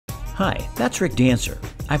Hi, that's Rick Dancer.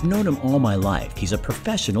 I've known him all my life. He's a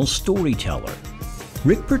professional storyteller.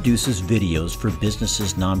 Rick produces videos for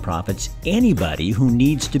businesses, nonprofits, anybody who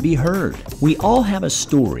needs to be heard. We all have a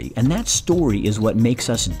story, and that story is what makes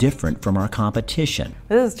us different from our competition.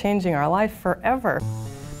 This is changing our life forever.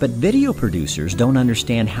 But video producers don't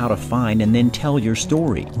understand how to find and then tell your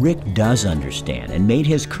story. Rick does understand and made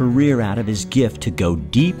his career out of his gift to go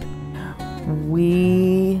deep.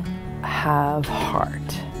 We have heart.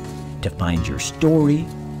 To find your story.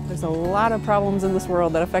 There's a lot of problems in this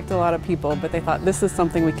world that affect a lot of people, but they thought this is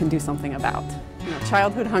something we can do something about.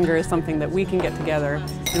 Childhood hunger is something that we can get together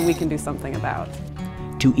and we can do something about.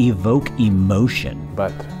 To evoke emotion.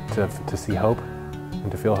 But to see hope and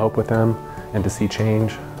to feel hope with them and to see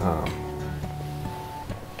change, I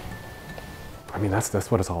mean, that's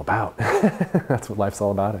what it's all about. That's what life's all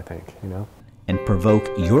about, I think, you know? And provoke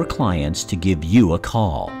your clients to give you a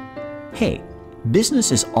call. Hey,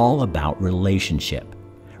 business is all about relationship.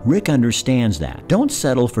 Rick understands that. Don't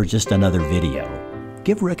settle for just another video.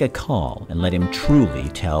 Give Rick a call and let him truly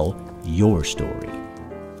tell your story.